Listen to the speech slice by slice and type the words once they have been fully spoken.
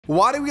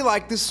Why do we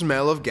like the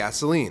smell of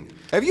gasoline?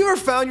 Have you ever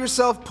found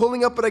yourself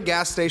pulling up at a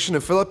gas station to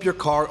fill up your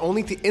car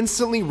only to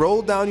instantly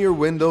roll down your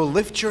window,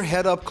 lift your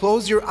head up,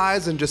 close your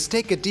eyes, and just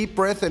take a deep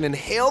breath and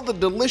inhale the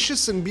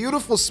delicious and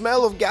beautiful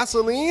smell of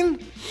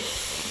gasoline?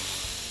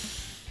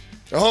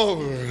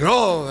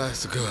 Oh,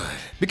 that's good.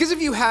 Because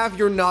if you have,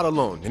 you're not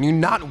alone, and you're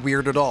not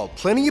weird at all.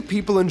 Plenty of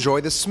people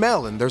enjoy the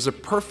smell, and there's a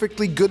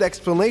perfectly good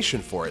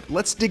explanation for it.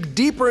 Let's dig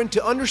deeper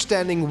into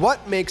understanding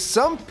what makes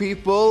some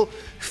people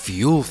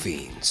fuel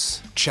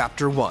fiends.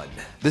 Chapter 1.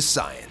 The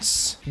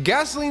science.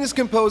 Gasoline is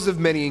composed of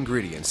many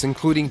ingredients,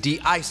 including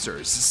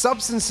de-icers,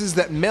 substances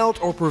that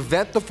melt or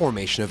prevent the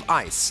formation of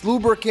ice,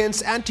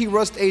 lubricants,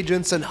 anti-rust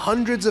agents, and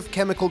hundreds of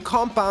chemical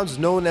compounds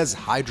known as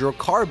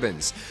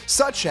hydrocarbons,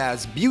 such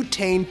as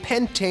butane,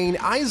 pentane,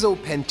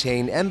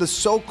 isopentane, and the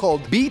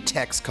so-called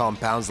B-tex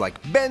compounds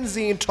like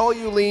benzene,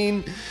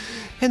 toluene,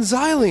 and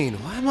xylene.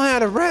 Why am I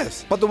out of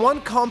breath? But the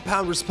one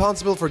compound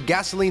responsible for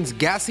gasoline's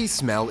gassy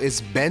smell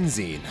is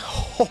benzene.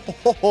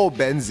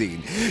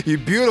 Benzene, you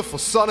beautiful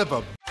son of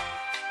a...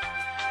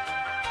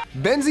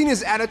 Benzene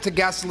is added to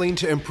gasoline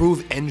to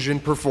improve engine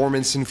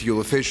performance and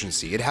fuel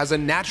efficiency. It has a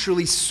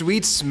naturally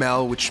sweet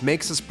smell which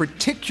makes us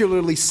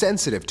particularly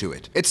sensitive to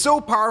it. It's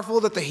so powerful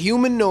that the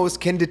human nose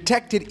can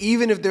detect it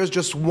even if there's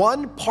just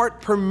 1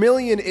 part per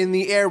million in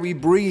the air we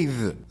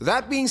breathe.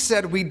 That being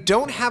said, we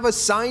don't have a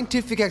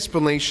scientific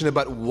explanation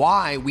about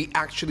why we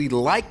actually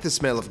like the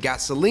smell of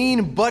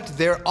gasoline, but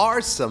there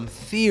are some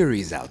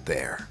theories out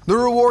there. The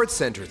reward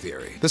center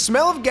theory. The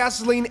smell of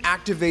gasoline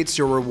activates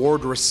your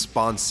reward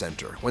response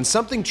center. When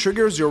something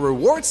triggers your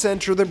reward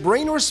center, the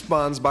brain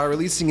responds by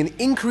releasing an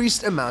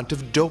increased amount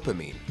of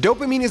dopamine.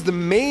 Dopamine is the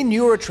main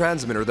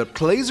neurotransmitter that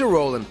plays a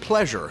role in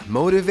pleasure,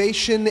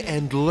 motivation,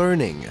 and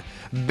learning.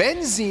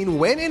 Benzene,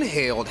 when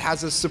inhaled,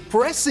 has a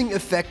suppressing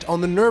effect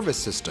on the nervous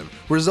system,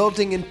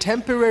 resulting in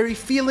temporary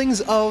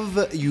feelings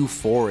of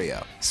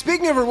euphoria.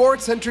 Speaking of reward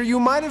center, you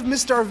might have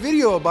missed our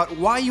video about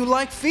why you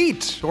like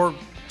feet, or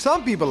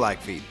some people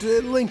like feet.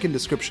 Link in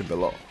description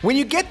below. When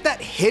you get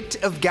that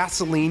hit of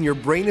gasoline, your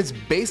brain is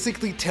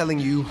basically telling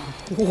you,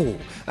 "Ooh,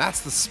 that's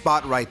the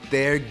spot right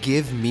there,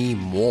 give me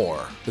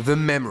more." The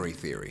memory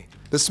theory.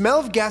 The smell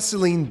of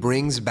gasoline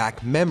brings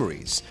back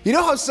memories. You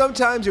know how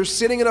sometimes you're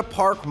sitting in a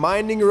park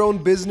minding your own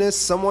business,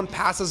 someone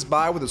passes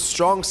by with a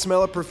strong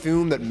smell of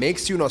perfume that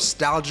makes you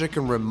nostalgic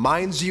and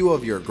reminds you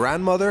of your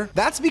grandmother?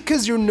 That's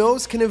because your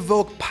nose can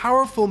evoke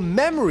powerful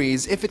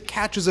memories if it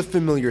catches a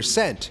familiar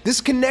scent. This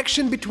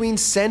connection between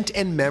scent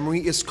and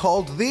memory is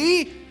called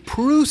the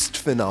Proust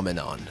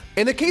phenomenon.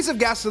 In the case of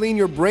gasoline,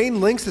 your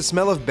brain links the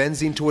smell of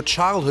benzene to a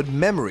childhood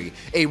memory,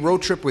 a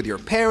road trip with your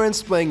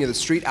parents, playing in the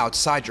street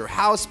outside your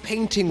house,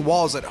 painting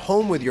walls at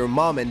home with your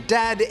mom and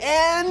dad,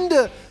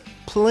 and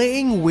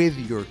playing with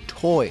your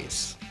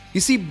toys.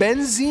 You see,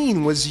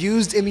 benzene was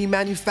used in the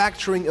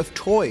manufacturing of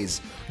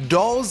toys,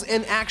 dolls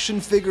and action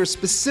figures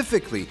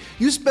specifically.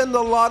 You spend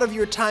a lot of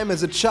your time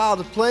as a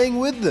child playing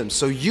with them,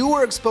 so you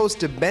were exposed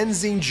to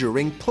benzene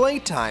during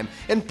playtime,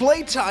 and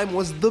playtime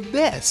was the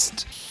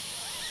best.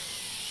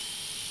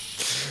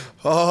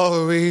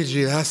 Oh,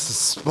 Luigi, that's the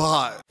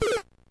spot.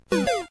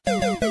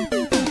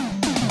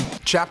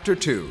 Chapter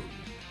 2.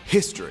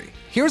 History.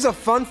 Here's a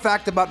fun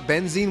fact about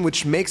benzene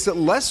which makes it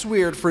less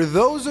weird for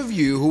those of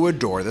you who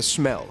adore the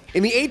smell.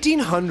 In the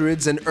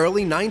 1800s and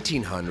early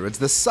 1900s,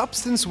 the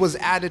substance was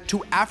added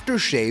to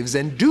aftershaves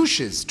and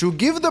douches to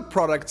give the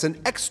products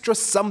an extra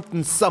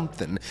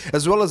something,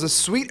 as well as a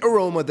sweet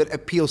aroma that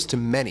appeals to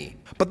many.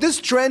 But this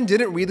trend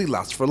didn't really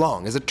last for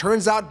long. As it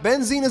turns out,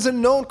 benzene is a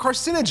known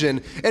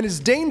carcinogen and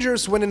is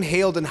dangerous when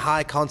inhaled in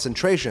high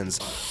concentrations.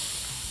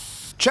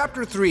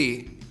 Chapter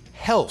 3.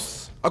 Health.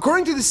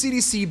 According to the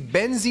CDC,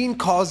 benzene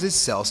causes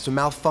cells to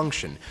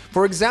malfunction.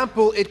 For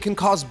example, it can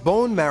cause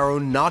bone marrow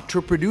not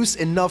to produce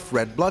enough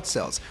red blood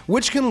cells,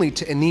 which can lead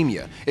to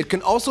anemia. It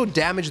can also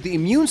damage the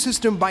immune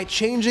system by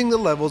changing the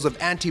levels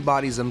of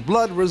antibodies in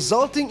blood,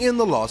 resulting in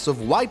the loss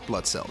of white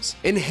blood cells.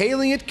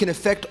 Inhaling it can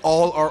affect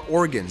all our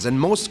organs, and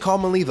most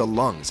commonly the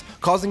lungs,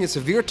 causing a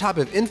severe type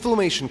of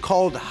inflammation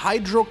called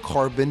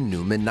hydrocarbon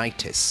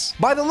pneumonitis.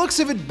 By the looks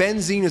of it,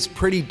 benzene is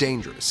pretty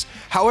dangerous.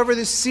 However,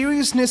 the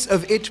seriousness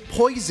of it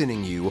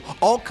poisoning you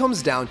all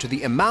comes down to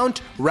the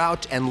amount,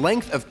 route, and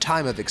length of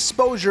time of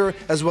exposure,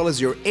 as well as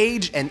your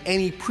age and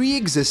any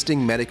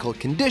pre-existing medical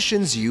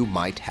conditions you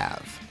might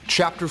have.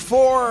 Chapter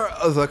 4.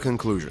 The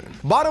conclusion.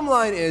 Bottom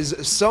line is,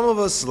 some of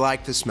us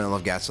like the smell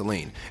of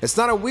gasoline. It's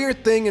not a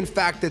weird thing, in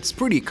fact, it's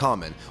pretty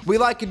common. We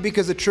like it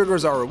because it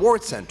triggers our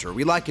reward center.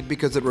 We like it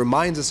because it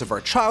reminds us of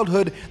our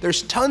childhood.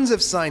 There's tons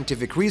of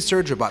scientific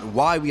research about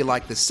why we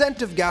like the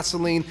scent of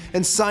gasoline,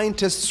 and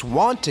scientists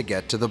want to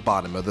get to the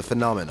bottom of the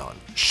phenomenon.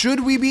 Should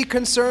we be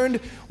concerned?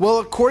 Well,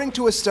 according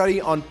to a study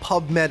on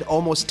PubMed,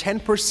 almost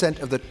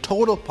 10% of the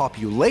total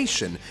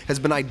population has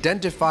been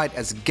identified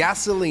as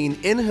gasoline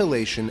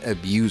inhalation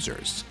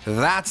abusers.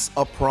 That's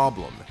a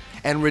problem.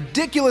 And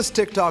ridiculous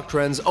TikTok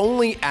trends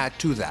only add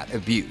to that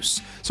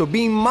abuse. So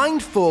be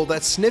mindful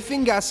that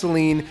sniffing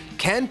gasoline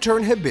can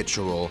turn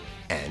habitual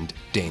and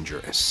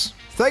dangerous.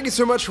 Thank you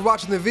so much for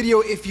watching the video.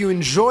 If you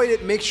enjoyed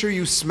it, make sure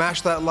you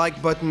smash that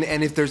like button,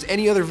 and if there's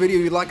any other video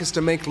you'd like us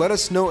to make, let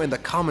us know in the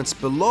comments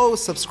below.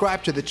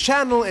 Subscribe to the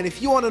channel, and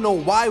if you want to know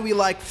why we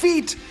like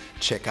feet,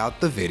 check out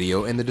the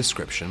video in the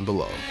description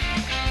below.